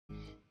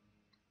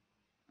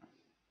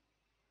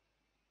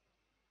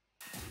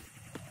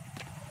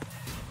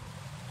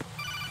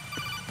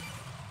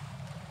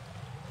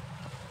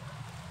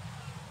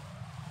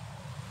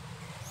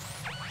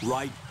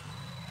Right.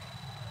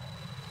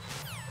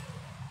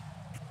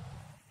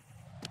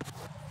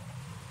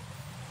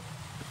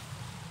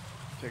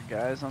 Is there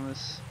guys on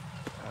this?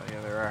 Oh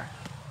yeah, there are.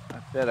 I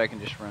bet I can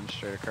just run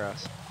straight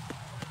across.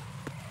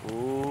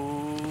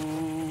 Oh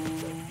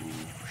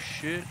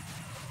shit.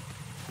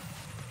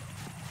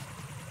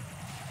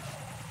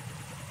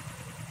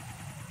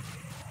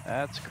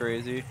 That's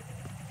crazy.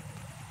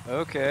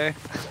 Okay,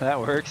 that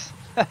works.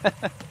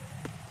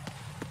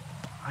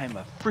 I'm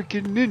a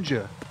freaking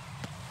ninja.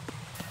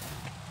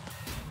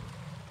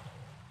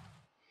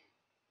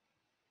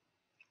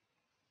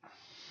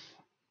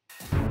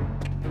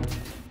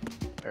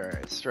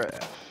 Alright, strat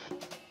F.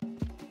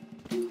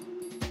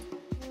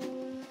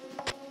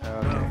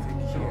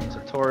 Okay,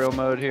 tutorial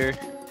mode here.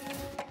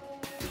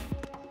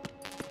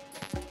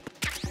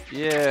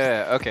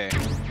 Yeah, okay.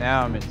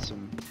 Now I'm in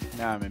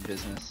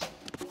business.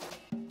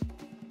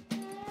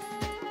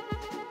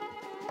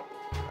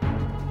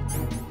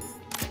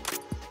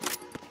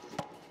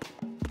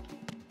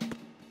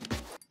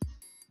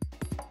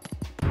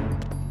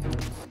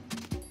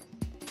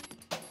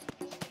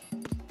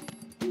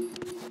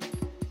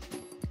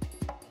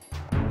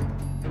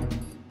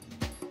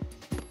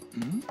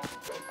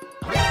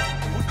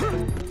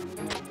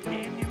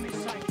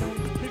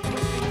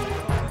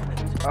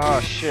 Oh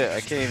shit,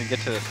 I can't even get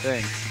to the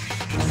thing.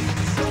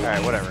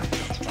 Alright, whatever.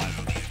 That's fine.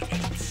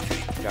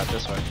 Got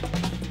this way.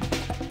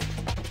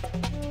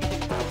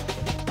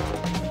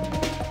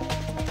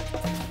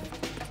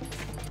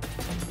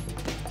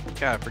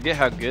 God, I forget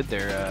how good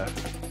their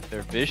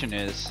vision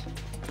is.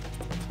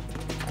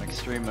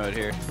 Extreme mode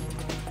here.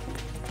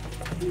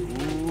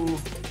 Ooh.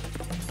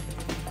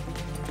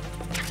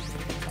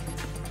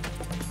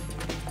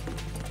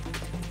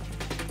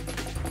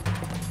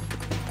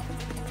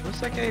 What's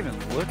that guy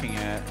even looking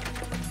at?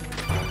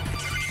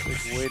 It's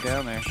like way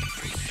down there.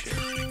 Shit.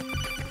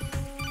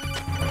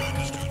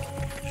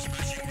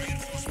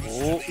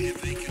 Oh.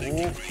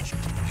 Oh.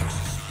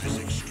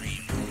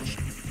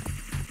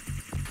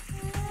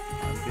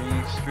 I'm being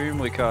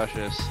extremely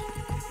cautious.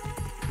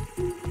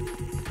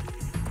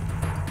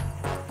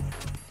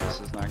 This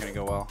is not gonna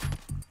go well.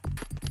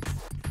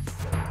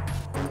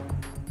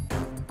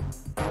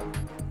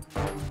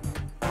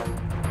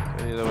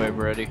 Go the other way,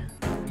 Brody.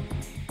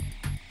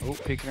 Oh,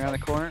 peeking around the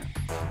corner.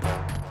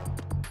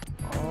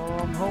 Oh,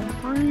 I'm home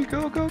free.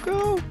 Go, go,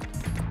 go.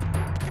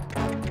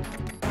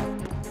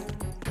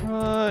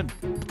 Run.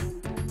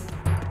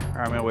 Alright,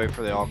 I'm gonna wait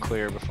for the all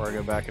clear before I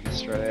go back into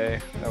strat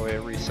A. That way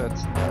it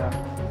resets the map.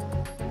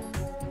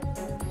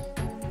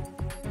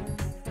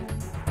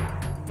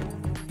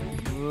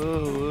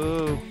 Whoa,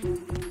 whoa.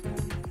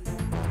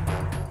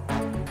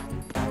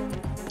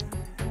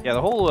 Yeah,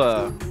 the whole,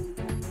 I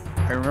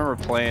remember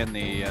playing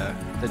the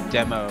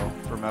demo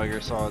for Metal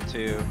Gear Solid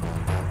 2,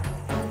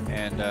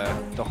 and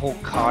the whole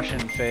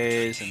caution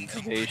phase and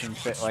evasion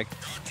phase, like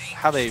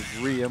how they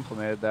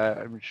re-implemented that,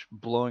 I'm just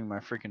blowing my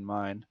freaking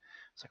mind.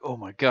 It's like, oh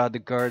my god, the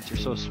guards are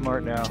so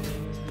smart now.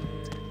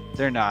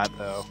 They're not,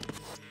 though.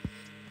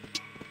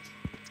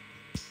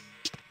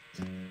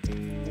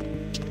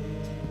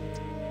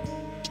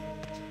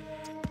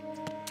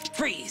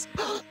 Freeze!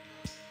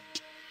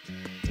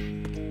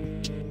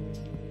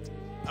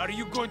 Are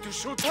you going to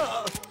shoot?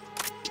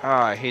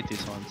 Ah, I hate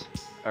these ones.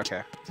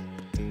 Okay.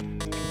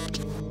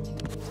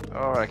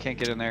 Oh, I can't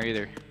get in there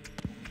either.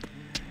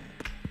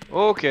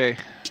 Okay.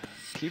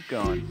 Keep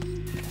going.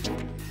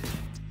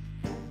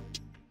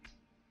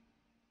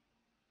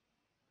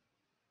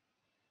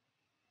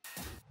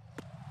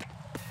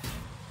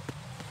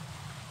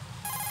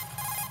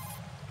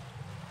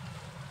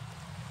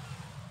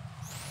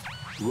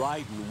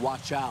 Right, and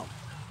watch out.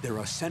 There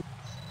are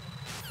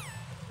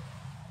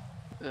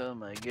Oh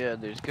my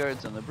god, there's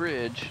guards on the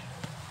bridge.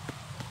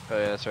 Oh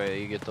yeah, that's right,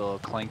 you get the little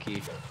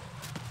clanky.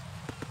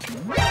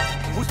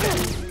 Who's that?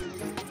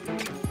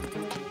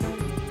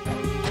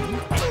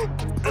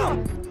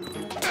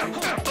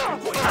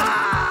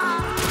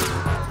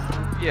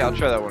 Yeah, I'll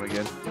try that one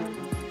again.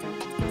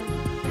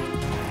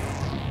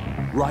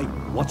 Right,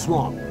 what's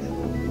wrong?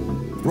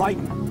 Right,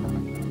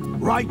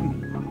 right.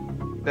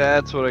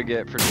 That's what I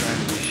get for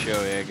trying to be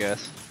showy, I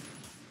guess.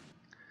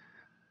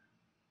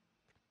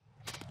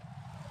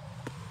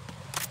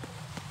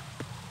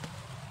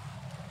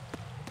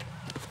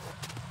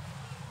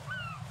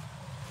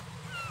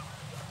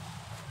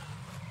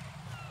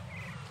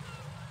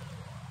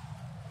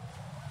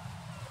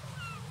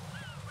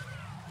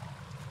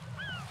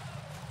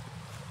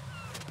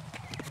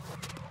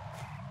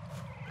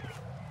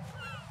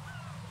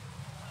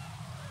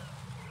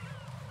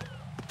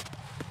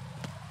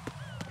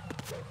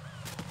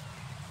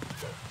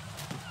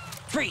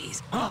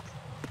 Freeze!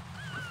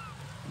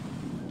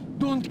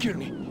 Don't kill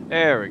me.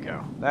 There we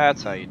go.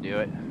 That's how you do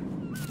it.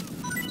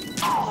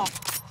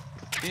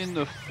 In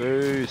the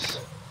face.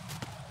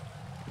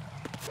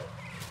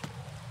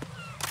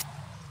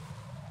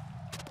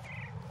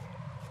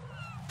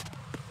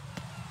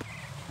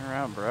 Turn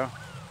around, bro.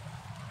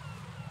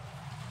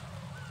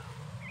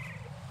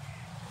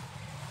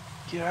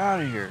 Get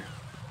out of here.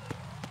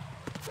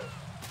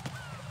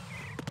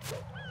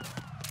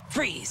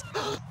 Freeze!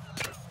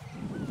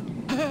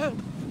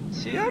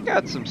 See, I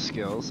got some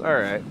skills.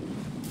 Alright.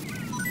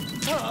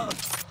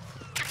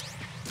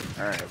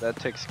 Alright, that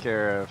takes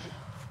care of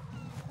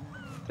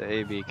the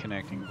AB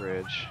connecting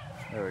bridge.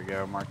 There we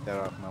go, mark that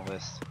off my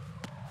list.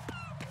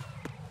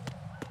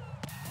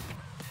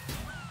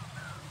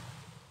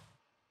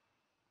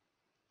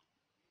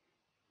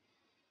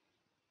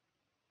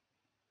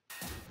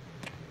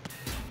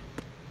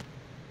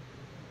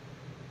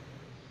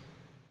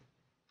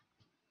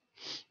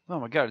 Oh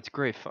my god, it's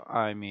great.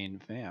 I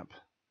mean, vamp.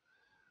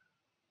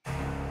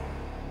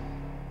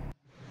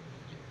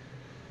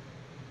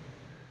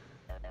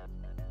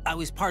 I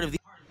was part of the...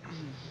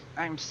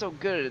 I'm so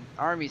good at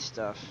army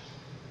stuff.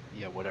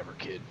 Yeah, whatever,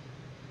 kid.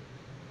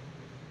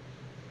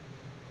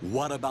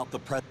 What about the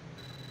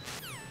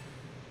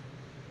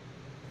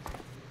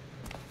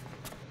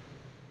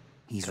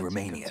He's Cutscene,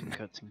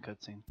 Romanian.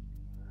 Cutscene.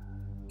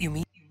 You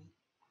mean...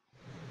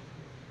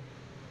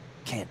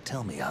 Can't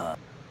tell me, huh?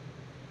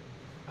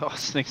 Oh,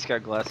 Snake's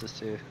got glasses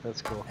too.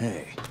 That's cool.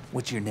 Hey,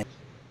 what's your name?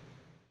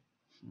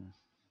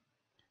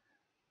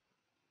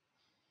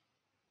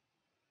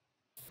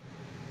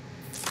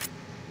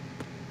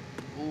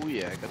 Oh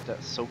yeah, I got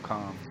that so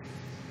calm.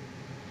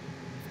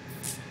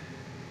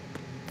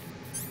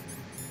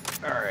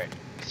 Alright,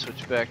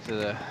 switch back to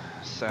the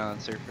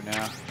silencer for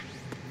now.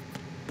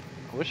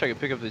 I wish I could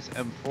pick up these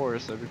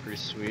M4s, that'd be pretty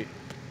sweet.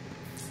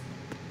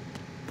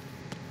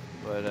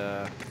 But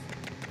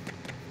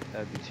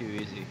that'd be too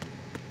easy.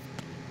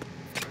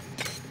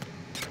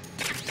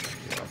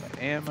 Get all the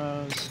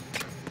ammos.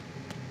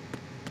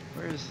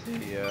 Where's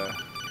the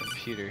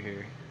computer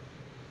here?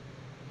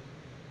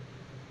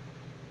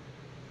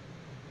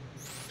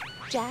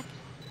 Jack?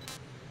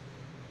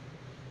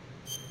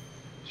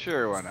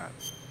 Sure, why not?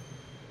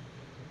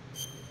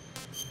 As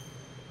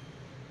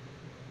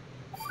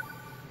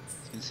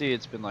you can see,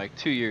 it's been like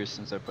 2 years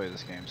since I played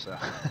this game, so.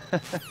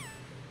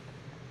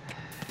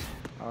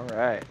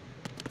 Alright.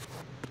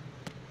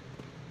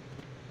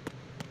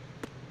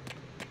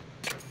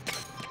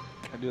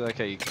 I do like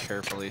how you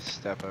carefully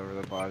step over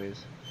the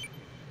bodies.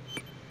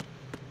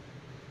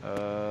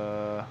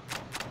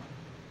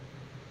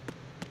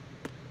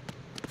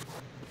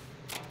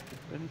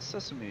 Then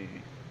sesame.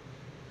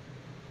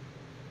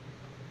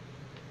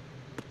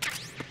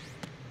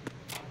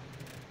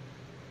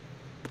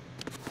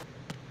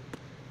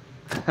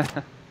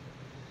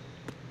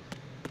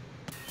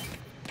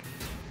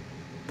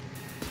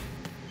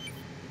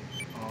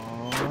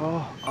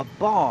 Oh, a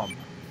bomb!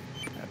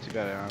 Not too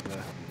bad I don't have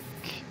the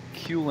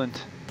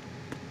coolant.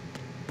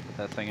 Put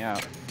that thing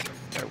out.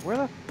 Alright, where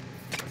the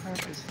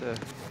fuck is the...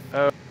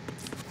 Oh,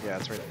 yeah,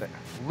 it's right there.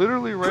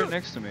 Literally right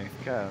next to me.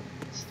 God,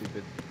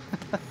 stupid.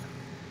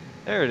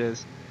 There it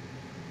is.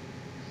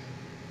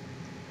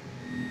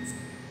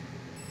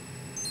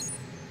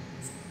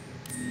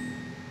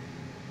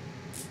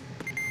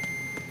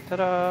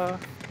 Ta-da!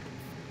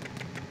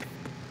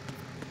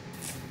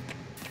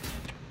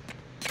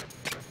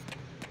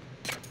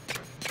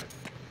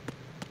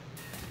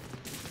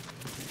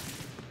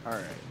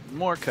 Alright,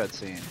 more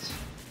cutscenes.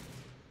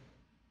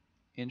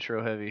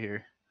 Intro heavy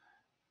here.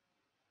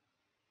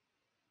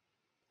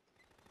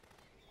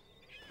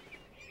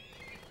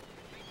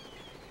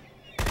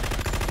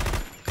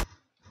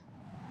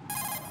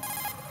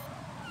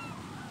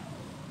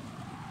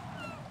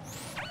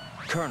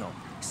 Colonel,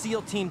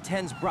 SEAL Team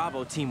 10's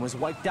Bravo team was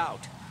wiped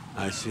out.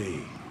 I see.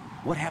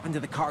 What happened to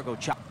the cargo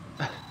chop?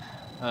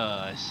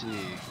 I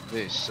see.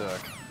 They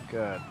suck.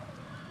 God.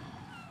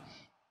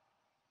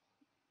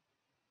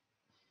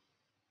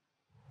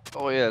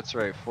 Oh yeah, that's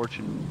right.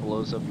 Fortune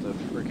blows up the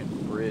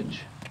freaking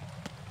bridge.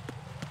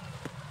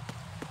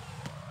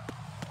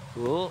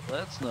 Well,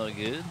 that's not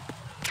good.